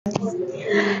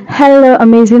Hello,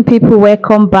 amazing people.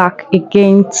 Welcome back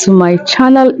again to my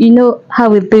channel. You know how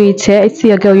we do it here. It's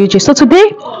your girl UJ. So today,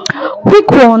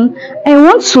 quick one, I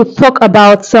want to talk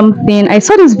about something. I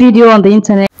saw this video on the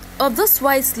internet of this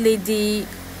white lady.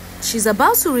 She's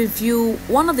about to review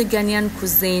one of the Ghanaian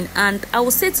cuisine, and I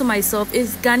will say to myself,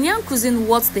 is Ghanaian cuisine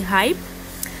worth the hype?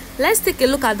 Let's take a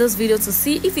look at this video to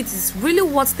see if it is really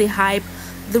worth the hype.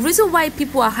 The reason why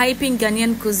people are hyping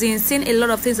Ghanaian cuisine, saying a lot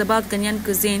of things about Ghanaian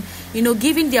cuisine,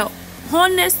 giving their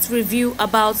honest review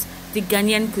about the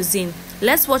Ghanaian cuisine.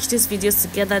 Let's watch these videos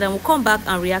together, then we'll come back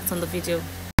and react on the video.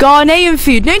 Ghanaian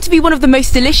food, known to be one of the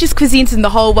most delicious cuisines in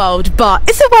the whole world, but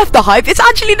is it worth the hype? It's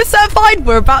actually the certified.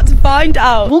 We're about to find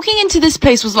out. Walking into this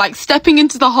place was like stepping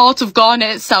into the heart of Ghana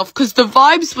itself, because the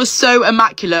vibes were so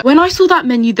immaculate. When I saw that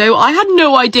menu though, I had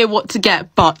no idea what to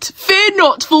get, but fear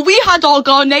not, for we had our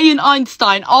Ghanaian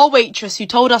Einstein, our waitress, who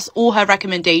told us all her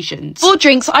recommendations. For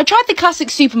drinks, I tried the classic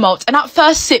super malt, and at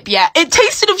first sip, it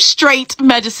tasted of straight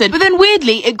medicine, but then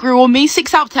weirdly, it grew on me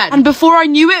 6 out of 10. And before I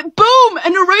knew it, boom,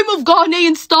 an aroma of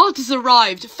Ghanaian starters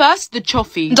arrived. First, the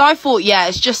choffee. And I thought,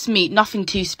 it's just meat, nothing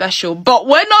too special. But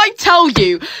when I tell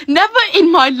you, never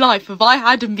in my life have I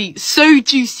had a meat so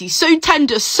juicy, so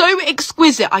tender, so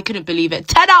exquisite, I couldn't believe it.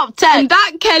 10 out of 10. And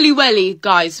that Kelly Welly,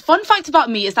 guys, fun fact about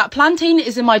me is that plantain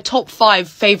is in my top 5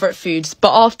 favourite foods.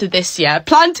 But after this,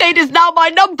 plantain is now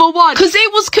my #1. Because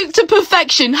it was cooked to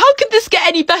perfection. How could this get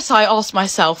any better, I asked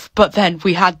myself. But then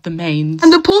we had the mains.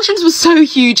 And the portions were so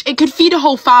huge, it could feed a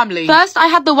whole family. First, I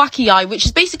had the wakiai, which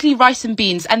is basically rice and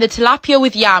beans, and the tilapia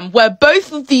with yam, where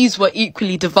both of these were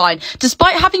equally divine.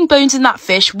 Despite having bones in that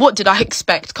fish, what did I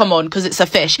expect? Come on, because it's a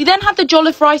fish. We then had the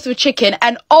jollof rice with chicken,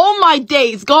 and oh my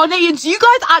days, Ghanaians, you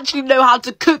guys actually know how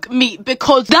to cook meat,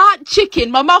 because that chicken,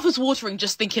 my mouth was watering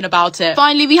just thinking about it.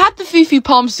 Finally, we had the fufu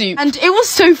palm soup, and it was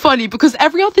so funny because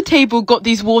every other table got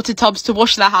these water tubs to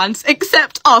wash their hands,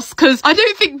 except us, because I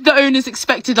don't think the owners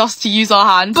expected us to use our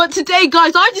hands. But today,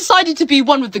 guys, I decided to be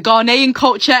one with the Ghanaian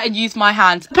culture and use my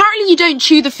hands. Apparently you don't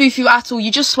chew the fufu at all,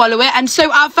 you just swallow it. And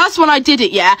so at first when I did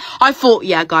it, I thought,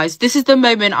 guys, this is the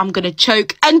moment I'm gonna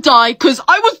choke and die, because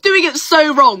I was doing it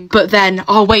so wrong. But then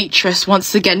our waitress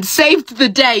once again saved the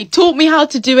day, taught me how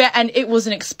to do it, and it was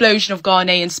an explosion of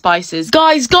Ghanaian spices.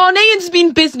 Guys, Ghanaians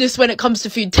mean business when it comes to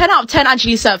food. 10 out of 10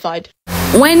 actually certified.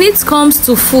 When it comes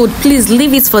to food, please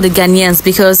leave it for the Ghanaians,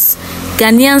 because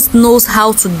Ghanaians knows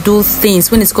how to do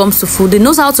things when it comes to food. They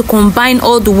knows how to combine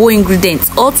all the whole ingredients,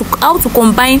 or how to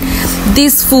combine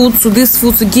this food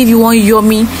to give you one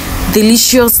yummy,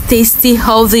 delicious, tasty,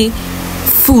 healthy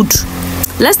food.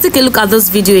 Let's take a look at this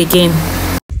video again.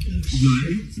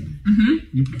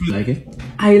 You like it?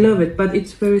 I love it, but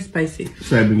it's very spicy.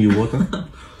 Should I bring you water?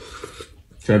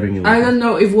 Should I bring you water? I don't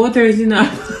know if water is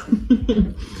enough.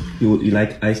 You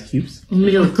like ice cubes?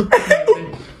 Milk.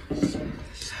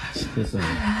 Sorry.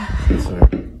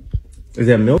 Is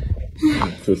there milk?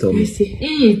 So tell me.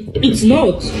 It's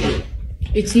not.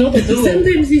 It's not at all.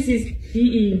 Sometimes this is.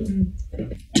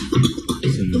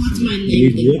 What's my name? You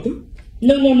need water?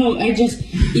 No. It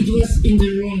was in the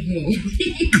wrong hole.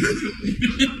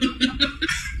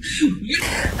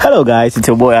 Hello guys, it's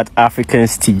your boy at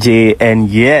Africans TJ, and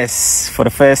yes, for the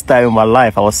first time in my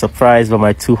life I was surprised by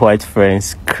my 2 white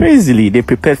friends. Crazily, they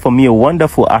prepared for me a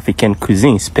wonderful African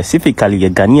cuisine, specifically a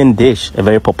Ghanaian dish, a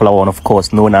very popular one of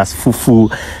course, known as fufu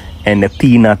and a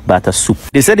peanut butter soup.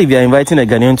 They said if you're inviting a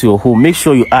Ghanaian to your home, make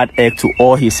sure you add egg to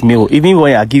all his meal, even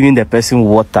when you are giving the person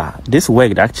water. This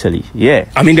worked actually,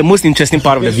 I mean, the most interesting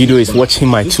part of the video is watching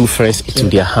my 2 friends eat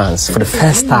with their hands for the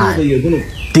first time.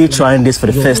 They trying this for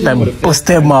the first time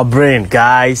busted my brain,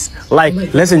 guys. Like,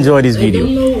 let's enjoy this video. I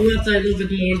don't know what I love it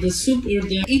more, the soup or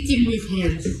the eating with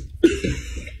hands.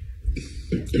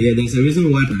 There's a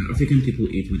reason why African people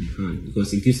eat with their hand,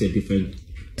 because it gives a different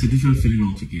feeling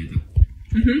altogether.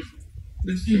 And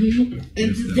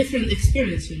it's a different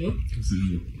experience,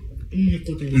 Absolutely.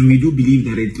 Totally. And we do believe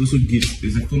that it also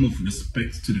is a form of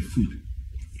respect to the food.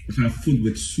 If you have food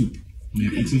with soup, when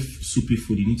you're eating soupy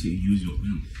food, you need to use your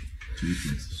hand to eat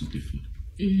like soupy food.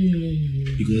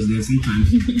 Because there's sometimes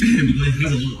because it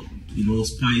has a lot of,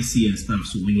 spicy and stuff.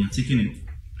 So when you're taking it,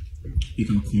 you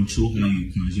can control how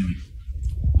you consume it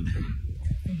with the hand.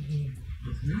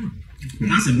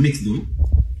 That's a mix though.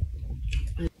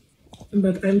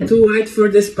 But I'm too white for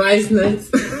the spiciness.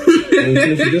 I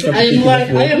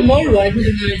am more white than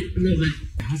I love it.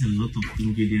 It has a lot of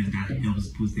ingredients that helps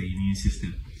boost the immune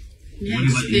system. Yes,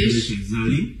 whatever ingredients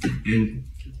exactly, and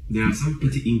there are some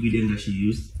pretty ingredients that she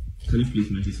used. Can you please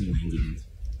mention some of the ingredients?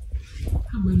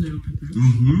 Habanero pepper.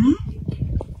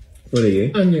 What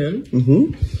again? Onion.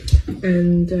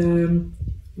 And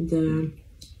the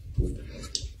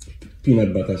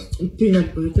Peanut butter.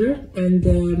 Peanut butter and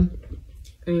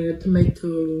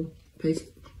tomato paste.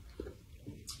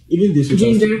 Even this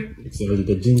Ginger. It's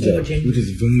the ginger, Ginger. which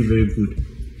is very, very good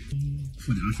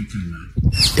for the African man.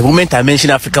 The moment I mention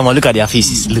African man, look at their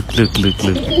faces. Look.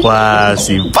 Wow,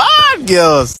 see, bad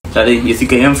girls. Charlie, you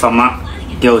think I am from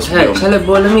girls? Hey, Charlie,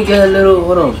 boy, let me get a little.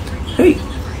 Hold on. Hey,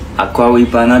 Aqua we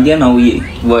panadia now we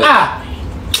boy.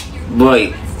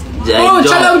 Boy.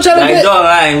 Charlie, don't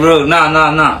lie, bro.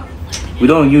 Nah. We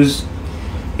don't use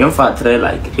young fat tray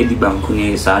like Eddie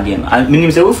Bankuni Sadian. I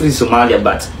mean, say we free Somalia,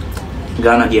 but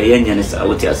Ghana, the Yenyan is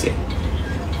out here.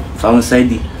 Found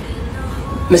side.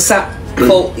 Mr.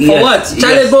 For what?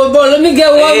 Charlie, boy, let me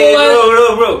get one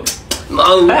more.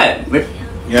 Bro. Hey,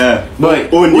 Yeah. boy.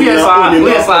 We are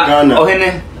Ghana. Oh,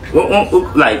 hene.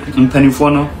 Like in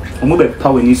Penifono,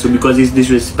 power needs to because it's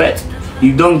disrespect.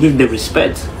 You don't give the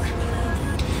respect.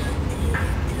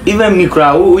 Even me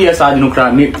cry, we are sad, no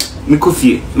cry. Me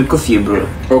coffee, bro.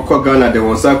 Oko Ghana, there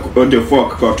was a the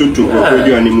fork or two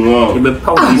radio anymore.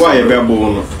 Why a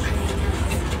baby?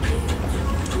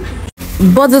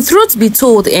 But the truth be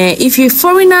told, if you're a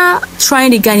foreigner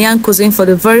trying the Ghanaian cuisine for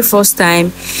the very first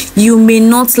time, you may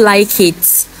not like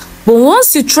it. But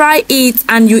once you try it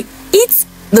and you eat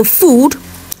the food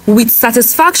with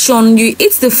satisfaction, you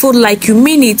eat the food like you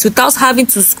mean it without having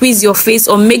to squeeze your face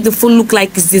or make the food look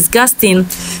like it's disgusting,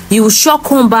 you will sure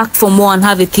come back for more and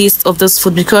have a taste of this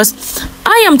food, because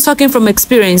I am talking from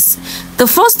experience. The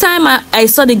first time I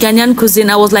saw the Ghanaian cuisine,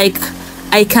 I was like,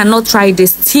 I cannot try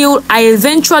this. Till I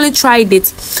eventually tried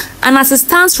it, and as it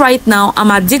stands right now, I'm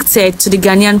addicted to the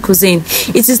Ghanaian cuisine.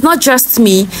 It is not just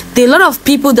me. There are a lot of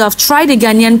people that have tried the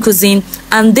Ghanaian cuisine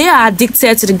and they are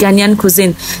addicted to the Ghanaian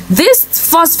cuisine. This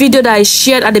first video that I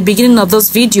shared at the beginning of this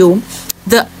video,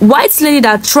 the white lady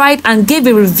that tried and gave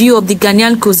a review of the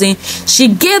Ghanaian cuisine, she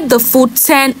gave the food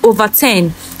 10 over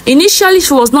 10. Initially,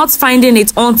 she was not finding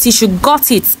it until she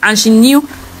got it and she knew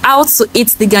how to eat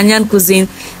the Ghanaian cuisine.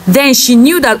 Then she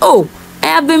knew that, oh, I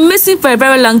have been missing for a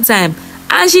very long time,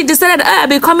 and she decided, I'll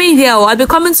be coming here, or I'll be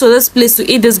coming to this place to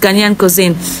eat this Ghanaian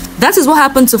cuisine. That is what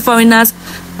happened to foreigners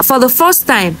for the first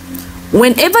time.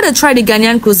 Whenever they try the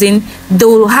Ghanaian cuisine, they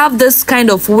will have this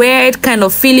kind of weird kind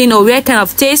of feeling or weird kind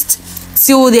of taste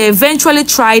till they eventually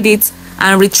tried it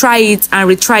and retry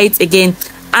it again,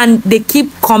 and they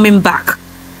keep coming back.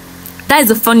 That is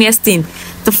the funniest thing.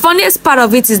 The funniest part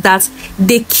of it is that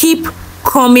they keep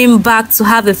coming back to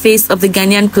have a taste of the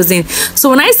Ghanaian cuisine.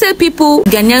 So when I say people,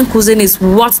 Ghanaian cuisine is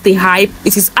what they hype,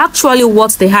 it is actually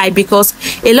what they hype, because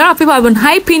a lot of people have been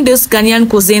hyping this Ghanaian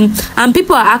cuisine, and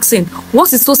people are asking,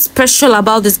 what is so special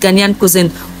about this Ghanaian cuisine?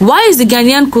 Why is the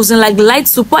Ghanaian cuisine like light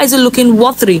soup? Why is it looking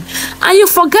watery? And you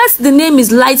forget the name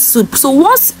is light soup. So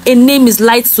once a name is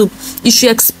light soup, you should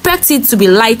expect it to be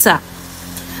lighter.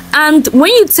 And when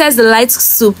you taste the light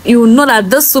soup, you will know that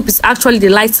this soup is actually the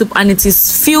light soup, and it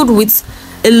is filled with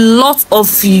a lot of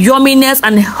yumminess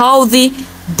and healthy,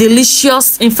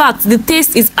 delicious. In fact, the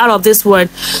taste is out of this world.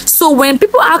 So when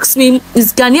people ask me,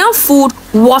 is Ghanaian food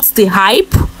what's the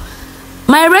hype?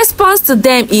 My response to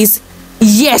them is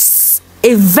yes.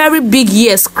 A very big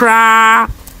yes. A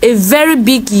very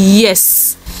big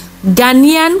yes.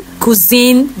 Ghanaian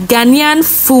cuisine, Ghanaian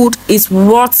food is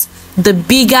what the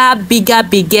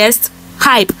biggest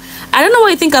hype. I don't know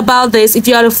what you think about this. If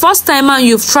you are a first timer and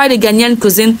you've tried the Ghanaian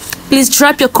cuisine, please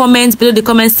drop your comments below the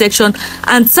comment section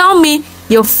and tell me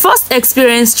your first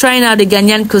experience trying out the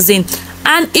Ghanaian cuisine.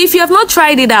 And if you have not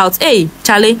tried it out, hey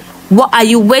Charlie, what are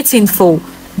you waiting for?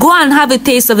 Go and have a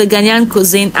taste of the Ghanaian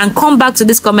cuisine and come back to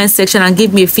this comment section and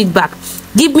give me a feedback.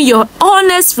 Give me your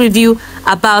honest review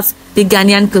about the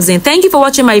Ghanaian cuisine. Thank you for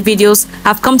watching my videos.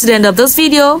 I've come to the end of this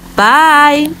video.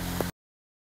 Bye.